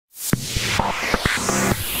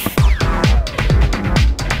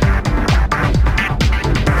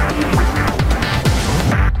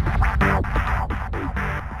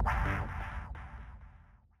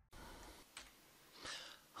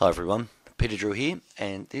Hi everyone, Peter Drew here,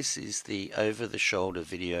 and this is the over-the-shoulder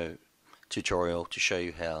video tutorial to show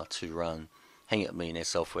you how to run Hangout Millionaire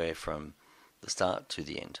software from the start to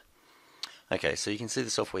the end. Okay, so you can see the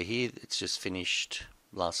software here. It's just finished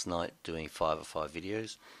last night doing 5 of 5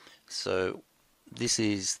 videos. So this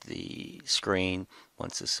is the screen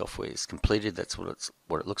once the software is completed. That's what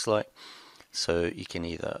it looks like. So you can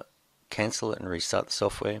either cancel it and restart the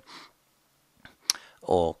software,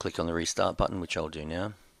 or click on the restart button, which I'll do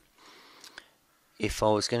now. If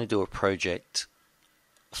I was going to do a project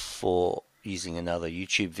for using another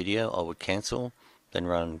YouTube video, I would cancel, then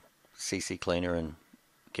run CC Cleaner and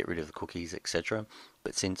get rid of the cookies, etc.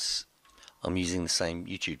 But since I'm using the same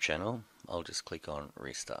YouTube channel, I'll just click on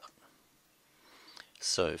restart.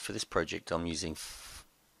 So for this project, I'm using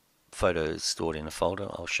photos stored in a folder.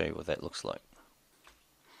 I'll show you what that looks like.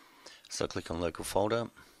 So click on local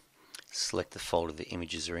folder, select the folder the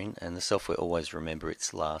images are in, and the software always remember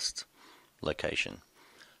its last location.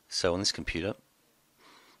 So on this computer,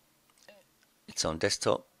 it's on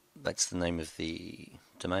desktop. That's the name of the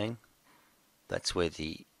domain. That's where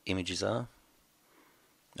the images are.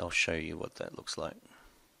 I'll show you what that looks like.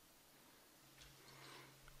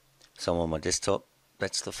 So I'm on my desktop.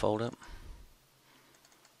 That's the folder,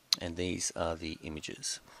 and these are the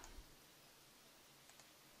images.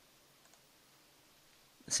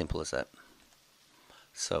 Simple as that.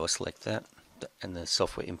 So I select that, and the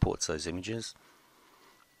software imports those images.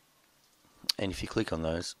 And if you click on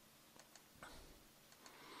those,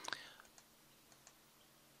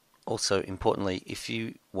 also importantly, if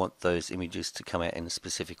you want those images to come out in a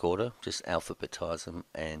specific order, just alphabetize them,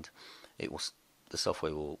 and the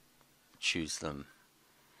software will choose them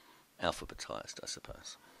alphabetized, I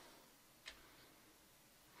suppose.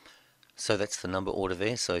 So that's the number order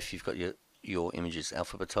there. So if you've got your images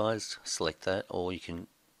alphabetized, select that, or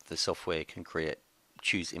the software can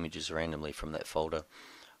choose images randomly from that folder,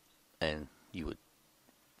 and you would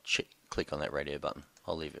click on that radio button.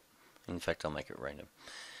 I'll leave it. In fact, I'll make it random.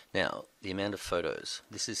 Now, the amount of photos.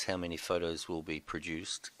 This is how many photos will be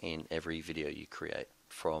produced in every video you create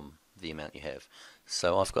from the amount you have.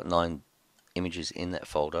 So I've got 9 images in that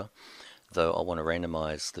folder, though I want to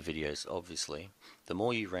randomize the videos, obviously. The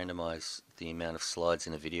more you randomize the amount of slides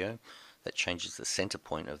in a video, that changes the center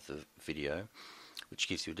point of the video, which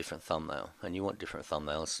gives you a different thumbnail. And you want different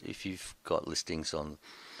thumbnails. If you've got listings on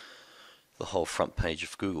the whole front page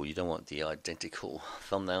of Google, you don't want the identical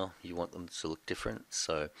thumbnail. You want them to look different.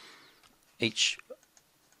 So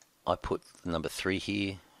I put the number 3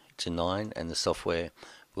 here to 9, and the software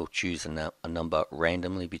will choose a number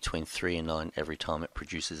randomly between 3 and 9 every time it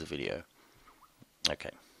produces a video.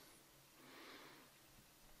 Okay.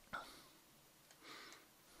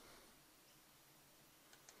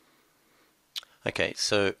 Okay,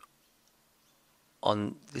 so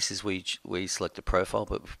on this is we select a profile,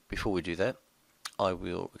 but before we do that, I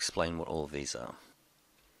will explain what all of these are.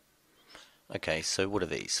 Okay, so what are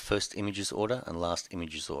these? First images order and last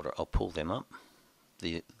images order. I'll pull them up,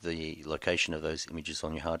 the location of those images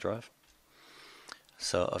on your hard drive.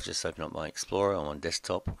 So I've just opened up my Explorer. I'm on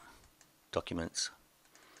desktop, documents,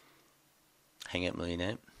 Hangout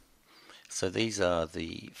Millionaire. So these are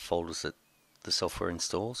the folders that the software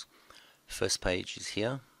installs. First page is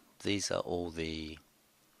here. These are all the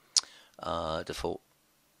default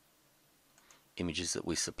images that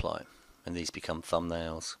we supply, and these become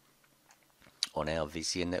thumbnails on our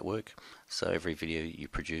VCN network. So every video you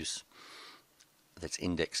produce that's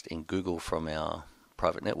indexed in Google from our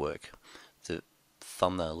private network, the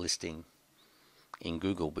thumbnail listing in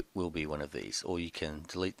Google will be one of these, or you can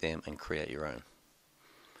delete them and create your own.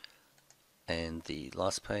 And the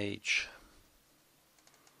last page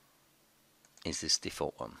is this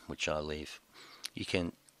default one, which I leave. You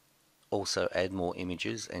can also add more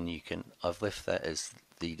images, and I've left that as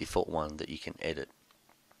the default one that you can edit.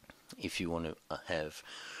 If you want to have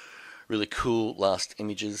really cool last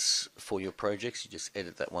images for your projects, you just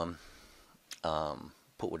edit that one,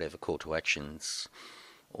 put whatever call to actions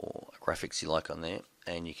or graphics you like on there,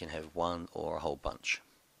 and you can have one or a whole bunch.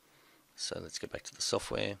 So let's go back to the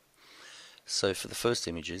software. So for the first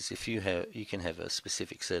images, you can have a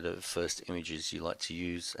specific set of first images you like to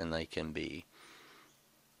use, and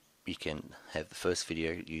you can have the first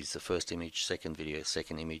video use the first image, second video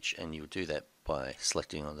second image, and you would do that by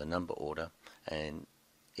selecting on the number order, and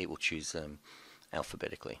it will choose them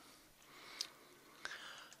alphabetically.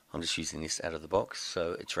 I'm just using this out of the box,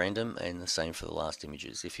 so it's random, and the same for the last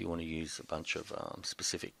images. If you want to use a bunch of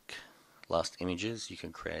specific last images, you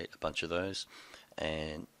can create a bunch of those.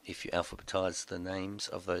 And if you alphabetize the names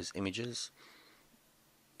of those images,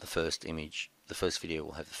 the first image, the first video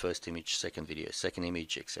will have the first image, second video, second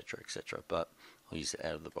image, etc., etc. But I'll use it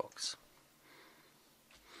out of the box.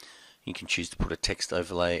 You can choose to put a text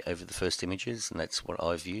overlay over the first images, and that's what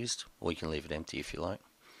I've used, or you can leave it empty if you like.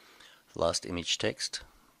 Last image text.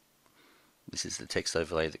 This is the text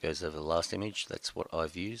overlay that goes over the last image. That's what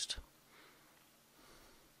I've used.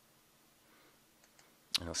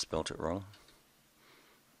 And I spelt it wrong.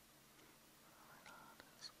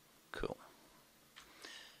 Cool.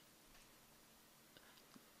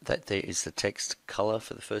 That there is the text color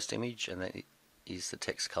for the first image, and that is the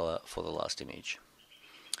text color for the last image.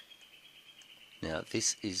 Now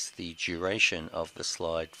this is the duration of the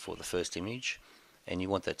slide for the first image, and you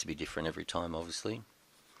want that to be different every time, obviously.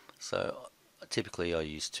 So typically I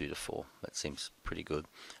use 2 to 4. That seems pretty good.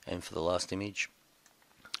 And for the last image,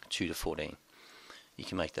 2 to 14. You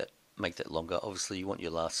can make that longer. Obviously you want your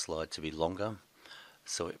last slide to be longer,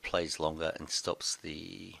 so it plays longer and stops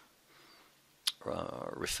the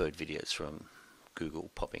referred videos from Google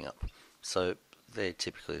popping up. So they're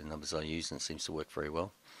typically the numbers I use, and it seems to work very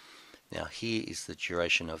well. Now here is the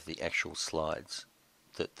duration of the actual slides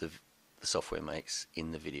that the software makes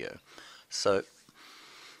in the video. So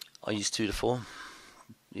I use 2 to 4,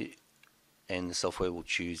 and the software will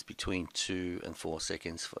choose between 2 and 4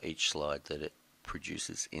 seconds for each slide that it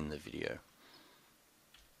produces in the video.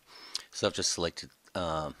 So I've just selected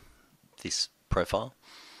this profile,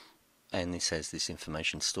 and this has this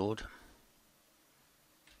information stored.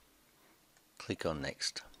 Click on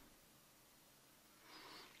next.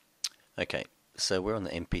 Okay, so we're on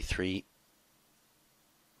the MP3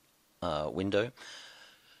 window.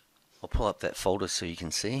 I'll pull up that folder so you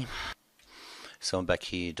can see. So I'm back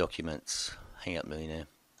here, Documents, Hangout Millionaire,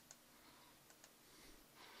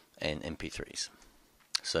 and MP3s.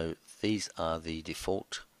 So these are the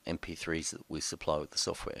default MP3s that we supply with the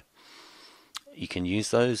software. You can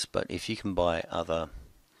use those, but if you can buy other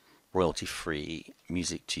royalty-free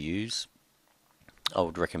music to use, I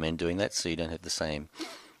would recommend doing that so you don't have the same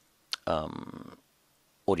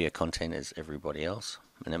audio content as everybody else,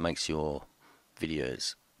 and it makes your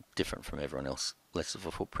videos different from everyone else, less of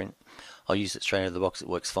a footprint. I'll use it straight out of the box, it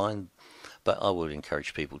works fine, but I would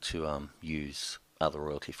encourage people to use other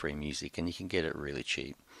royalty-free music, and you can get it really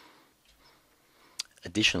cheap.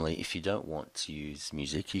 Additionally, if you don't want to use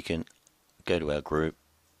music, you can go to our group,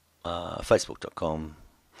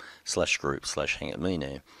 facebook.com/group/Hangout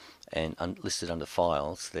Millionaire, and listed under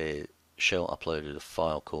files there, Shell uploaded a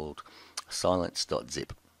file called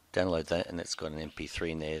silence.zip. Download that, and it's got an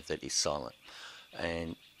MP3 in there that is silent.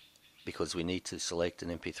 And because we need to select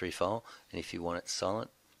an MP3 file, and if you want it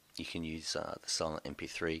silent, you can use the silent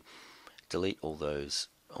MP3. Delete all those,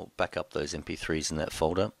 or back up those MP3s in that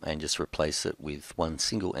folder, and just replace it with one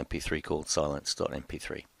single MP3 called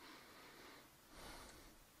silence.mp3.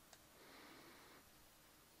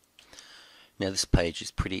 Now this page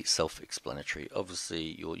is pretty self-explanatory. Obviously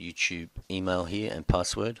your YouTube email here and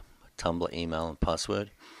password, Tumblr email and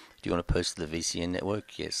password. Do you want to post to the VCN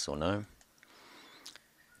network? Yes or no.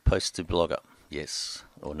 Post to Blogger? Yes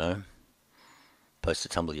or no. Post to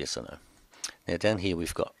Tumblr? Yes or no. Now down here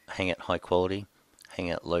we've got Hangout High Quality,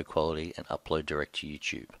 Hangout Low Quality, and Upload Direct to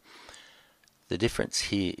YouTube. The difference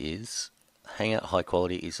here is Hangout High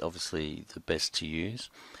Quality is obviously the best to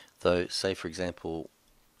use, though say for example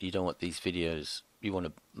you don't want these videos, you want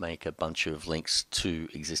to make a bunch of links to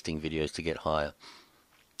existing videos to get high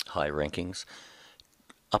rankings.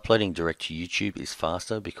 Uploading direct to YouTube is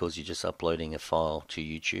faster because you're just uploading a file to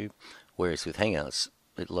YouTube, whereas with Hangouts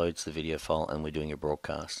it loads the video file and we're doing a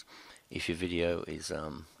broadcast. If your video is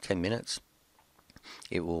 10 minutes,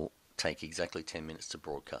 it will take exactly 10 minutes to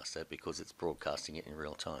broadcast that because it's broadcasting it in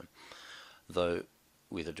real time. Though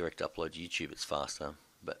with a direct upload to YouTube it's faster,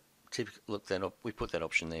 but look, we put that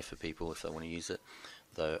option there for people if they want to use it,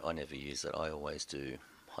 though I never use it. I always do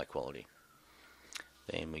high quality.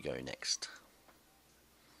 Then we go next.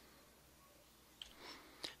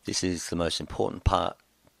 This is the most important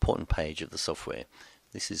page of the software.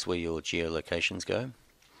 This is where your geolocations go.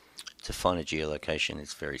 To find a geolocation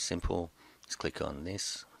is very simple. Just click on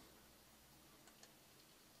this.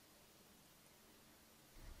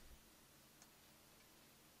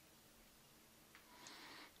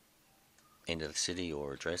 Enter the city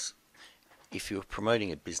or address. If you're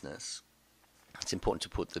promoting a business, it's important to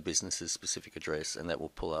put the business's specific address, and that will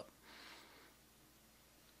pull up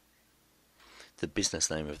the business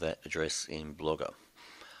name of that address in Blogger.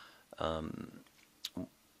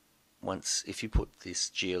 If you put this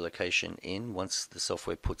geolocation in, once the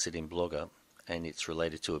software puts it in Blogger and it's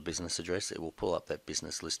related to a business address, it will pull up that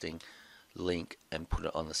business listing link and put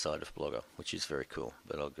it on the side of Blogger, which is very cool.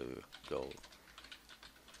 But I'll go gold.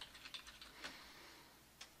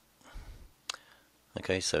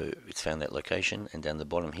 Okay, so it's found that location, and down the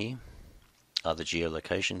bottom here are the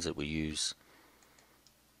geolocations that we use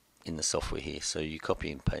in the software here. So you copy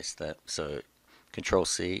and paste that. So Control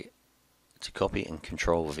C to copy and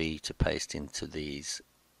Control V to paste into these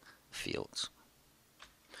fields.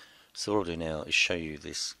 So what I'll do now is show you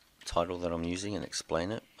this title that I'm using and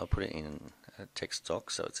explain it. I'll put it in a text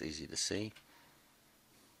doc so it's easy to see.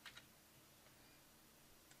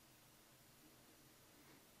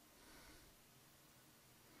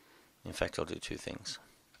 In fact, I'll do two things.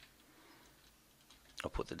 I'll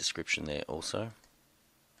put the description there also.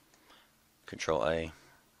 Control A,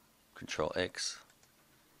 Control X,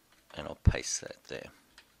 and I'll paste that there.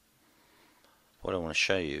 What I want to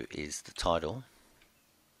show you is the title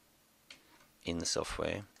in the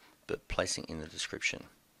software, but placing in the description.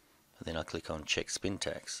 And then I click on check spin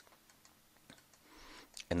tags,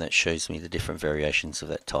 and that shows me the different variations of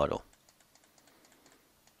that title.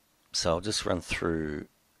 So I'll just run through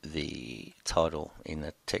the title in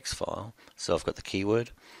a text file. So I've got the keyword,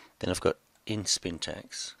 then I've got in spin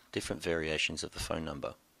tags different variations of the phone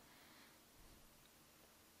number.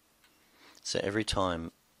 So every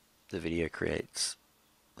time the video creates,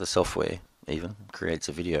 the software even creates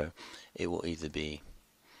a video, it will either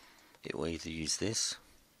use this.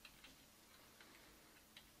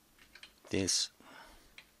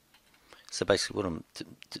 So basically what I'm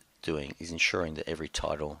doing is ensuring that every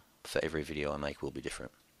title for every video I make will be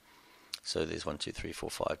different. So there's 1, 2, 3,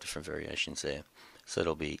 4, 5 different variations there. So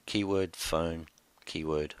it'll be keyword, phone,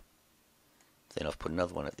 keyword. Then I've put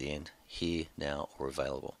another one at the end, here, now, or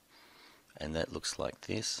available. And that looks like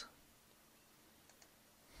this.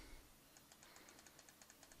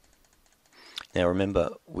 Now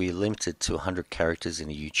remember, we're limited to 100 characters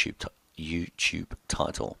in a YouTube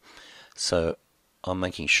title. So I'm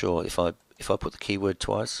making sure if I put the keyword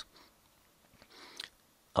twice,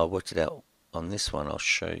 I worked it out on this one. I'll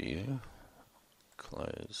show you.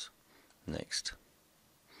 Close. Next.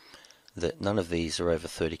 That none of these are over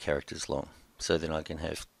 30 characters long. So then I can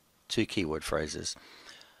have two keyword phrases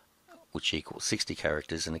which equals 60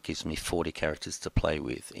 characters, and it gives me 40 characters to play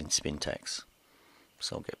with in spin tags.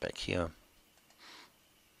 So I'll get back here.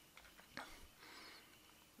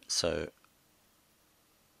 So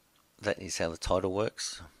that is how the title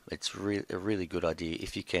works. It's a really good idea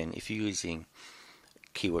if you're using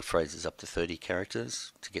keyword phrases up to 30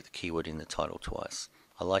 characters to get the keyword in the title twice.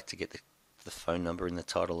 I like to get the phone number in the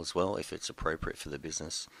title as well if it's appropriate for the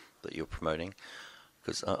business that you're promoting,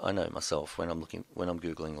 because I know myself when I'm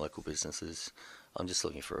googling local businesses, I'm just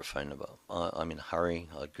looking for a phone number. I'm in a hurry.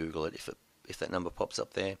 I Google it. If that number pops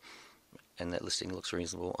up there and that listing looks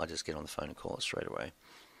reasonable, I just get on the phone and call it straight away.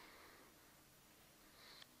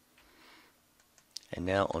 And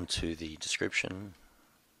now onto the description.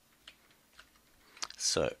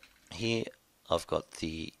 So here I've got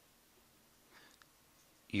the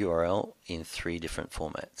URL in 3 different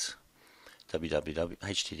formats.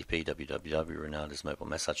 http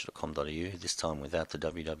www.renardasmobilemassage.com.au, this time without the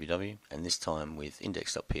www, and this time with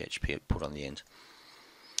index.php put on the end.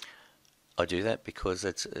 I do that because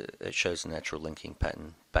it shows a natural linking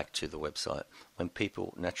pattern back to the website. When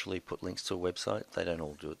people naturally put links to a website, they don't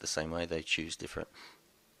all do it the same way. They choose different.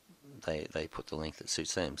 They put the link that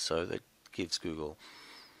suits them. So that gives Google.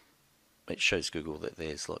 It shows Google that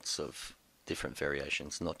there's lots of different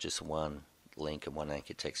variations, not just one link and one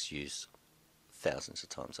anchor text used thousands of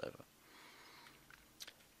times over.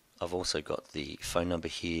 I've also got the phone number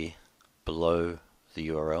here below the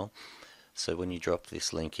URL. So when you drop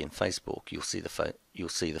this link in Facebook, you'll see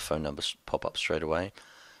the phone number pop up straight away,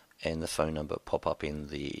 and the phone number pop up in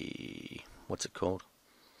the what's it called?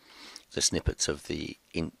 The snippets of the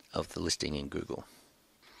listing in Google.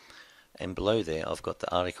 And below there, I've got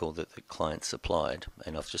the article that the client supplied,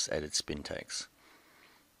 and I've just added spin tags.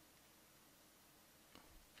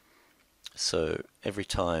 So every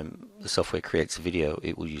time the software creates a video,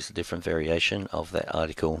 it will use a different variation of that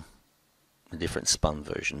article, a different spun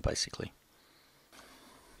version basically.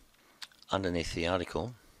 Underneath the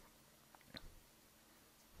article,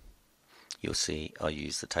 you'll see I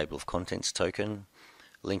use the table of contents token,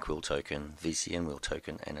 link wheel token, VCN wheel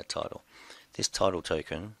token, and a title. This title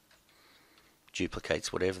token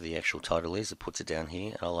duplicates whatever the actual title is, it puts it down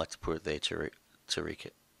here, and I like to put it there to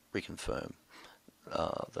reconfirm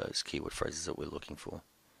those keyword phrases that we're looking for,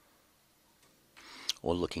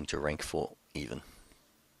 or looking to rank for even.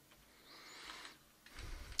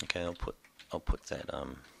 Okay, I'll put that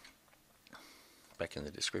back in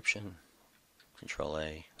the description. Control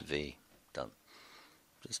A, V, done.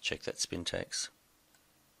 Just check that spin tags.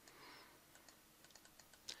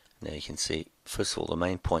 Now you can see, first of all, the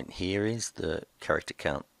main point here is the character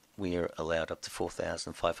count we are allowed up to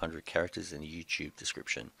 4,500 characters in a YouTube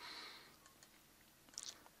description.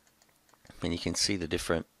 And you can see the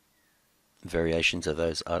different variations of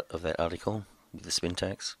that article with the spin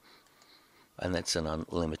tags, and that's an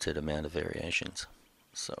unlimited amount of variations.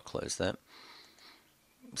 So I'll close that.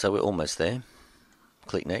 So we're almost there.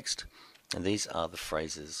 Click next, and these are the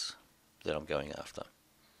phrases that I'm going after.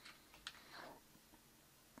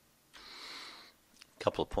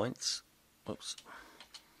 Couple of points. Oops.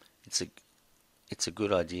 It's a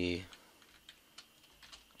good idea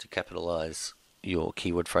to capitalize your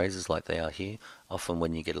keyword phrases like they are here. Often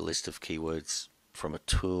when you get a list of keywords from a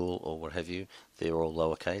tool or what have you, they're all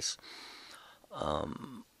lowercase.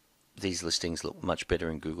 These listings look much better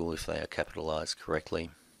in Google if they are capitalized correctly.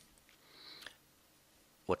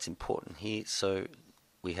 What's important here, so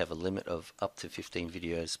we have a limit of up to 15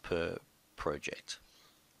 videos per project.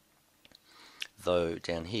 Though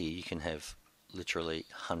down here you can have literally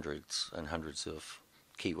hundreds and hundreds of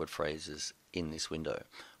keyword phrases in this window.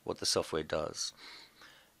 What the software does,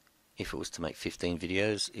 if it was to make 15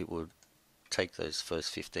 videos, it would take those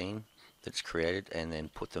first 15 that's created and then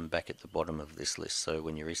put them back at the bottom of this list. So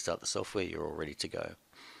when you restart the software, you're all ready to go.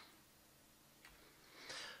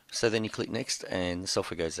 So then you click next and the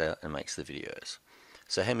software goes out and makes the videos.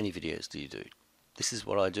 So how many videos do you do? This is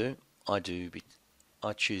what I do.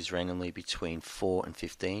 I choose randomly between 4 and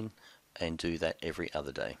 15 and do that every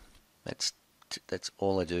other day. That's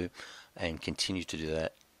all I do, and continue to do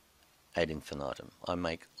that ad infinitum. I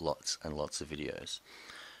make lots and lots of videos.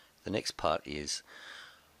 The next part is,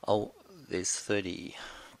 there's 30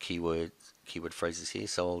 keyword phrases here,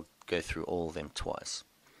 so I'll go through all of them twice.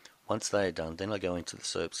 Once they are done, then I go into the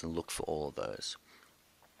SERPs and look for all of those.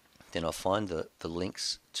 Then I'll find the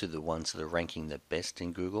links to the ones that are ranking the best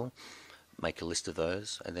in Google, make a list of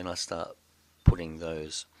those, and then I start putting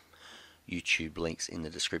those YouTube links in the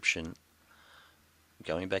description.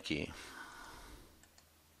 Going back here,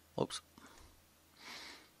 oops,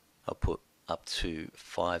 I'll put up to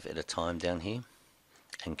 5 at a time down here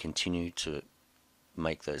and continue to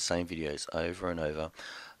make those same videos over and over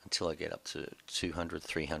until I get up to 200,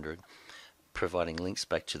 300, providing links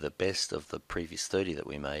back to the best of the previous 30 that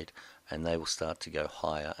we made, and they will start to go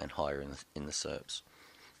higher and higher in the SERPs.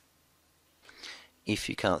 If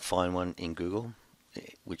you can't find one in Google,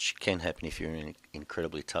 which can happen if you're in an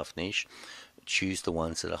incredibly tough niche, choose the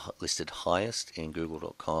ones that are listed highest in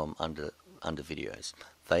google.com under videos.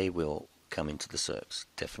 They will come into the SERPs,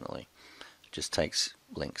 definitely. It just takes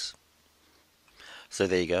links. So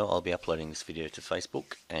there you go. I'll be uploading this video to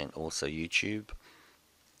Facebook and also YouTube.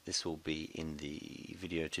 This will be in the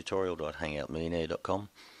video tutorial.hangoutmillionaire.com.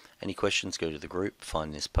 Any questions, go to the group,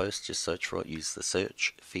 find this post, just search for it, use the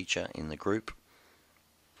search feature in the group,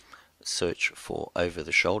 search for Over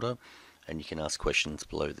the Shoulder, and you can ask questions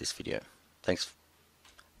below this video. Thanks,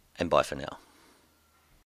 and bye for now.